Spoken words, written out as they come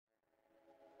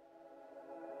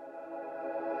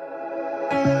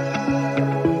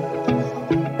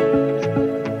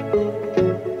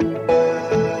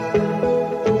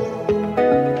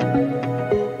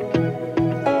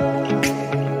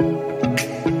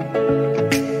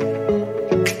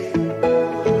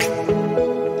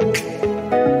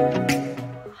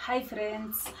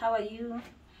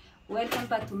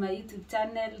my YouTube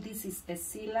channel. This is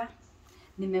Esila.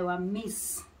 Nimewa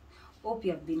miss. Hope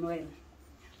you have been well.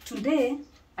 Today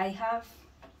I have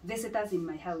visitors in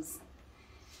my house.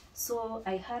 So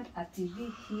I had a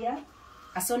TV here,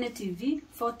 a Sony TV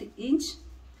 40-inch.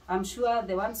 I'm sure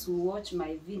the ones who watch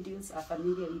my videos are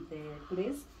familiar with the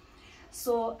place.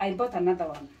 So I bought another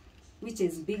one, which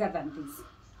is bigger than this.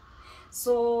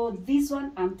 So this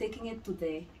one, I'm taking it to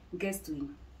the guest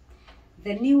wing.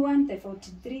 The new one, the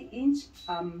 43-inch,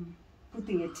 I'm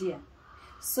putting it here.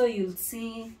 So you'll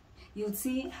see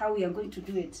how we are going to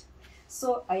do it.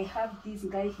 So I have this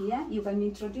guy here. You can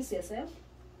introduce yourself.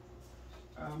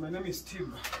 My name is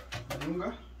Steve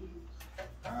Malunga.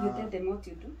 You tell them what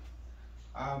you do.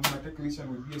 I'm a technician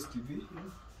with BSTV.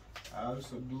 I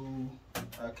also do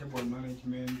cable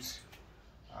management,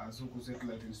 Zuku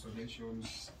satellite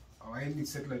installations, or any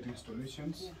satellite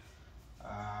installations,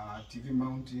 TV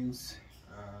mountings,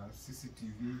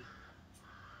 CCTV,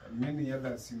 and many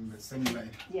others in the same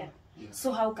line. Yeah. Yes.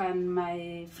 So how can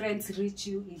my friends reach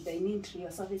you if they need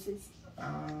your services?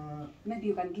 Maybe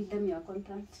you can give them your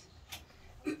contact.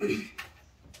 You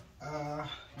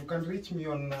can reach me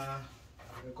on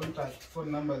the contact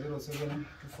phone number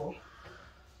 0724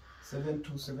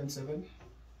 7277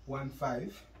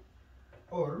 15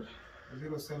 or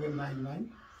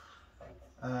 0799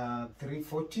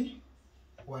 340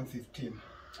 115.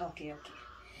 Okay.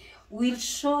 We'll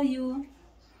show you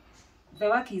the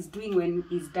work he's doing when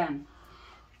he's done.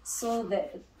 So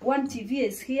the one TV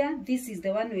is here. This is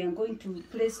the one we are going to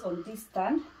place on this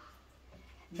stand.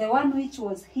 The one which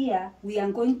was here, we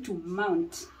are going to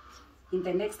mount in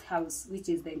the next house, which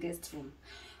is the guest room.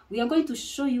 We are going to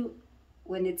show you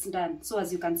when it's done, so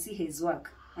as you can see his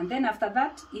work. And then after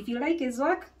that, if you like his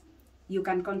work, you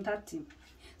can contact him,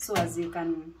 so as you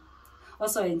can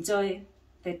also enjoy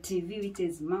the TV which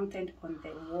is mounted on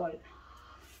the wall.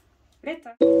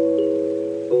 Later.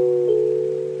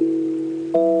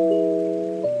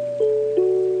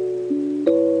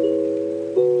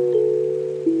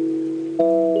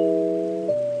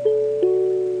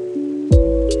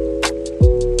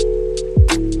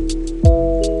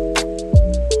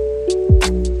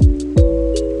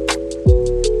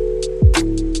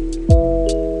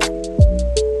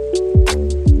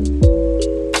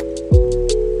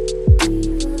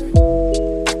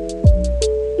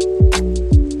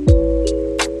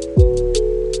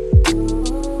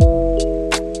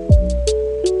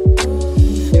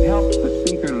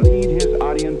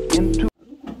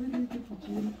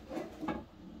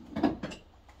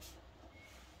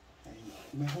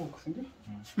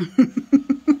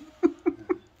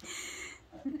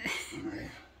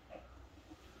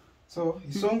 So,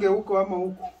 isonge huko ama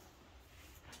huko?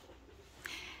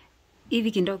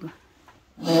 Hivi kidogo.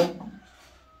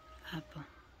 Hapo.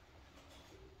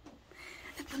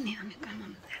 Hapo nione kama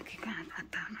mtakika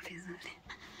ataona vizuri.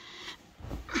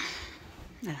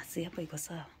 Si hapo iko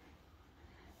sawa.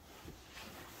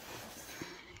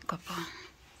 Iko poa.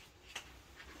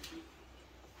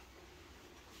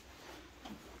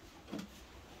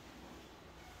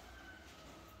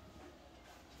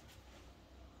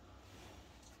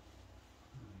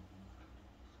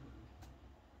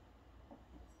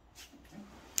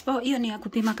 Oh, hiyo ni ya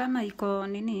kupima kama iko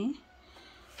nini?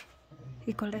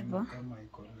 Iko level. Kama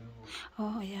iko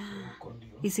level. Oh, yeah.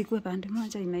 Isikuwe pande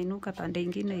moja imeinuka, pande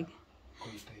ingine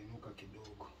itainuka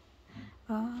kidogo.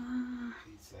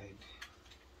 Side.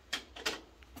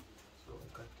 So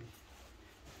wakati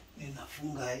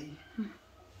ninafunga hii.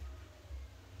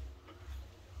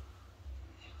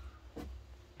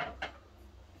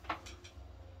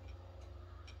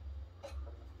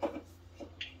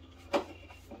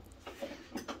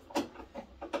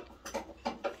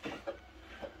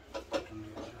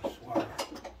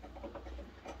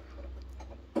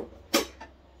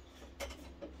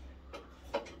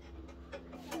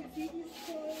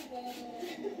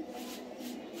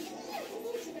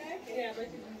 Yeah, but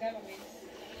she's in government.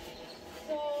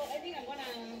 So I think I'm gonna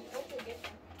also get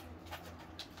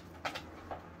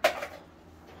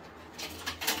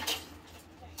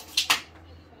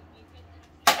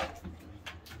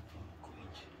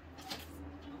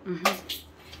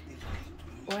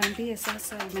Waambie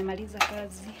sasa umemaliza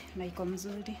kazi na iko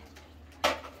mzuri.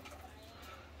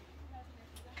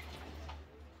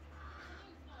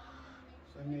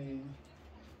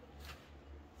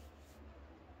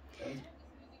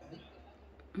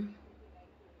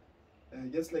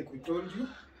 Just like we told you,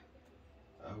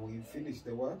 we finished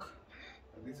the work.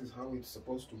 This is how it's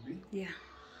supposed to be. Yeah.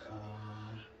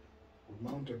 We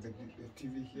mounted the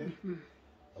TV here.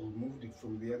 We moved it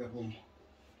from the other home.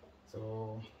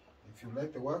 So if you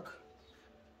like the work,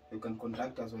 you can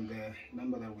contact us on the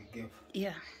number that we gave.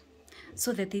 Yeah.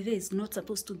 So the TV is not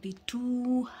supposed to be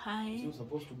too high. It's not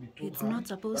supposed to be too It's high. not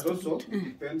supposed but to also, be it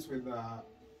depends with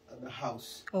the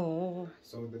house. Oh.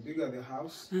 So the bigger the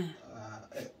house,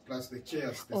 plus the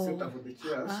chairs, the setup of the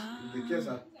chairs, if the chairs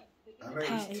are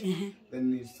raised,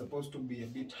 then it's supposed to be a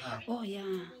bit high. Oh,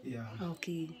 yeah. Yeah.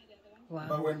 Okay. Wow.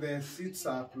 But when the seats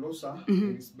are closer,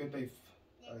 then it's better if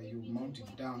you mount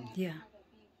it down. Yeah.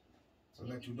 So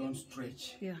that you don't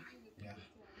stretch. Yeah. Yeah.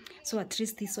 So at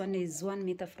least this one is 1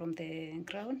 meter from the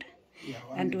ground. Yeah.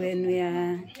 And when we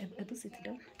are, sit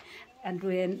down. And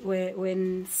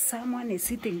when someone is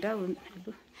sitting down,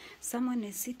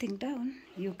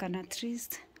 you can at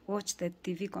least watch the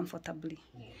TV comfortably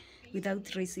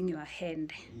without raising your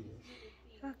hand.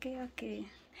 Okay.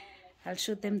 I'll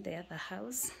show them the other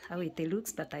house, how it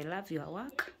looks, but I love your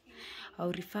work.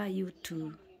 I'll refer you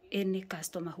to any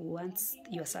customer who wants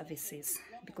your services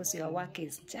because your work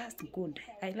is just good.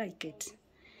 I like it.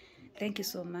 Thank you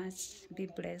so much. Be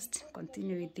blessed.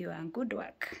 Continue with your good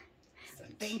work.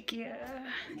 Thank you.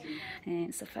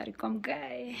 And Safaricom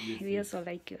guy, we also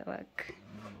like your work.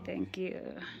 Thank you.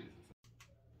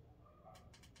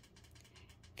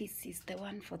 This is the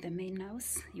one for the main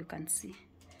house. You can see.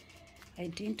 I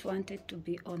didn't want it to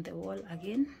be on the wall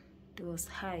again. It was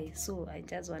high, so I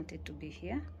just wanted to be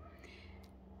here.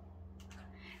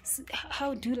 So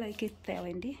how do you like it there,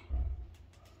 Wendy?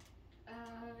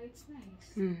 It's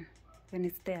nice. When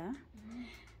it's there,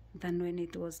 than when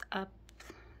it was up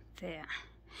there.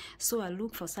 So I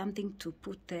look for something to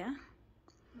put there.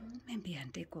 Maybe a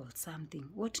deck or something.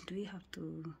 What do we have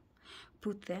to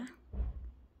put there?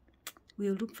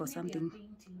 We'll look for something.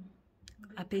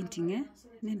 A painting, eh?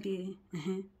 Maybe. So you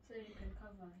can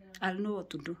cover, yeah. I'll know what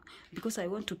to do because I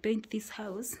want to paint this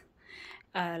house.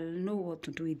 I'll know what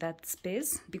to do with that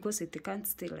space because it can't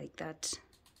stay like that.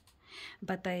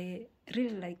 But I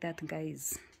really like that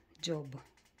guy's job.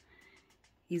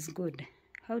 He's good.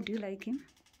 How do you like him?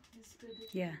 It's good.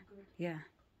 Yeah, yeah.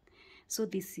 So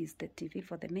this is the TV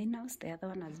for the main house. The other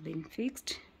one has been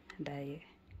fixed and I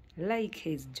like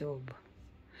his job.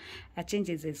 A change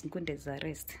is as good as the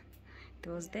rest. It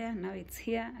was there, now it's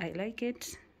here. I like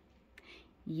it.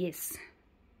 Yes.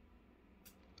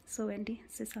 So Wendy,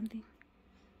 say something.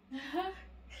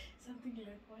 Something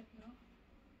like what now?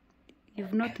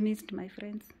 You've not missed my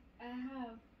friends. I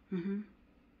have.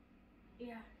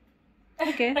 Yeah.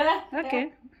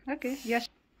 Okay. Yeah.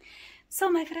 So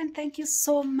my friend, thank you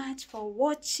so much for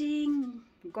watching.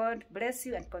 God bless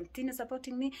you and continue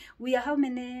supporting me. We are how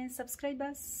many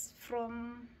subscribers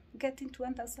from getting to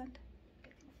 1,000?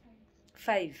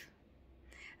 5.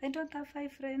 I don't have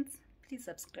 5 friends. Please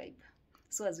subscribe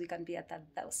so as we can be at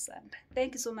 1,000.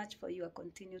 Thank you so much for your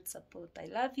continued support. I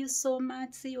love you so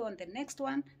much. See you on the next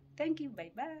one. Thank you.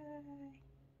 Bye-bye.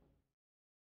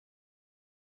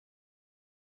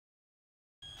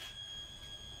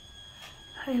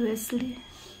 Hi Wesley.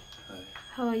 Hi.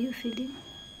 How are you feeling?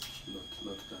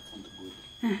 Not that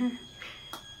good.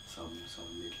 Some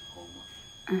little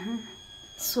homa.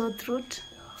 Sore throat?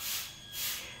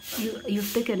 Yeah.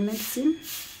 You've taken medicine?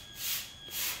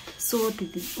 So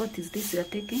what is this you're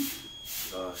taking?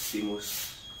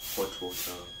 Simos, hot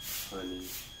water, honey,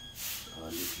 a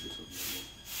little bit of lemon,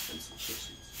 and some chia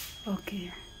seeds.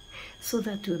 Okay. So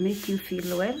that will make you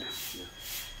feel well? Yeah.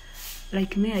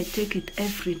 Like me, I take it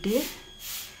every day.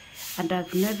 And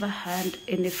I've never had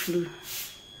any flu.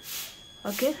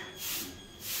 Okay?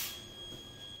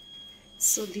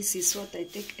 So this is what I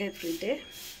take every day.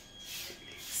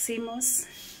 Simos.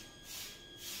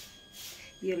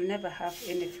 You'll never have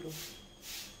any flu.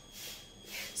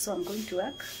 So I'm going to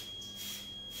work.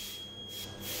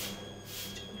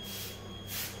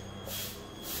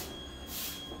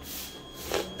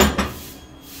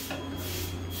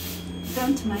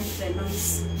 Don't mind the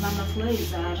noise. Mama Flo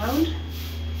is around.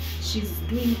 She's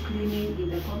doing cleaning in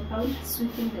the compound,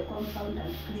 sweeping the compound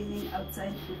and cleaning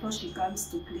outside before she comes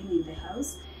to clean in the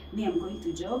house. Me, I'm going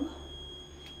to job.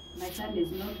 My son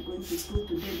is not going to school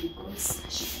today because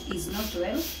she is not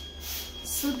well.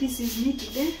 So this is me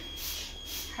today.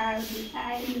 How do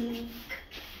I look?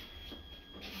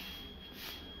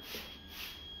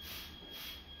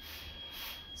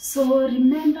 So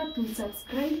remember to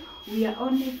subscribe. We are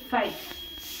only 5.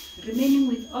 Remaining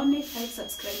with only 5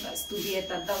 subscribers to be at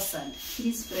 1,000.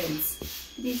 Please, friends,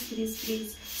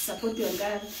 please support your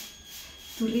girl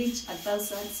to reach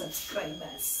 1,000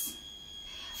 subscribers.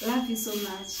 Love you so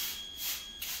much.